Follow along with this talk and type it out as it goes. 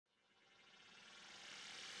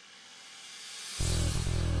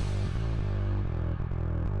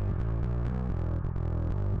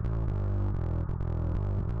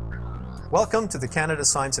Welcome to the Canada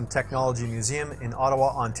Science and Technology Museum in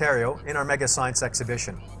Ottawa, Ontario, in our Mega Science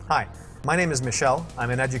exhibition. Hi, my name is Michel.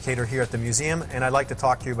 I'm an educator here at the museum, and I'd like to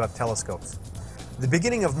talk to you about telescopes. The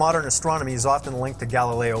beginning of modern astronomy is often linked to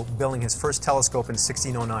Galileo building his first telescope in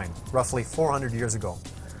 1609, roughly 400 years ago.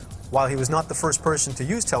 While he was not the first person to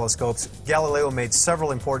use telescopes, Galileo made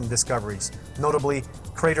several important discoveries, notably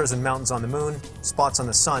craters and mountains on the Moon, spots on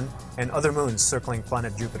the Sun, and other moons circling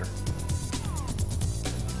planet Jupiter.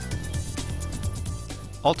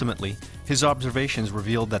 Ultimately, his observations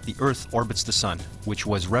revealed that the Earth orbits the Sun, which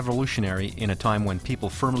was revolutionary in a time when people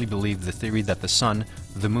firmly believed the theory that the Sun,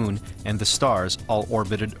 the Moon, and the stars all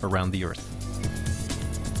orbited around the Earth.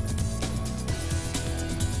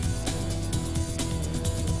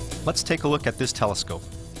 Let's take a look at this telescope.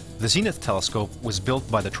 The Zenith Telescope was built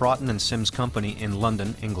by the Troughton Simms company in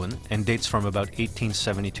London, England, and dates from about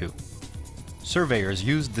 1872. Surveyors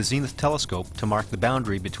used the Zenith Telescope to mark the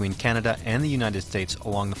boundary between Canada and the United States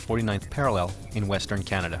along the 49th parallel in Western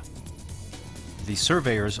Canada. The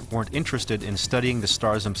surveyors weren't interested in studying the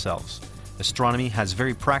stars themselves. Astronomy has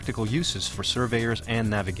very practical uses for surveyors and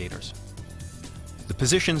navigators. The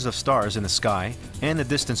positions of stars in the sky and the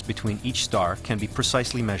distance between each star can be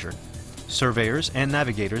precisely measured. Surveyors and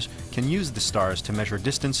navigators can use the stars to measure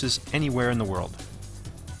distances anywhere in the world.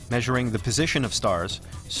 Measuring the position of stars,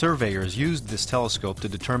 surveyors used this telescope to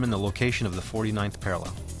determine the location of the 49th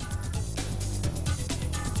parallel.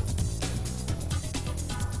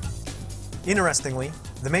 Interestingly,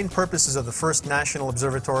 the main purposes of the first national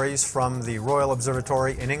observatories, from the Royal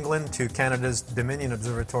Observatory in England to Canada's Dominion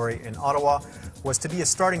Observatory in Ottawa, was to be a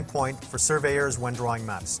starting point for surveyors when drawing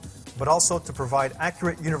maps, but also to provide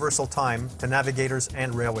accurate universal time to navigators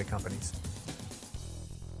and railway companies.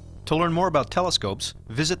 To learn more about telescopes,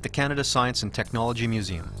 visit the Canada Science and Technology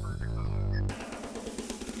Museum.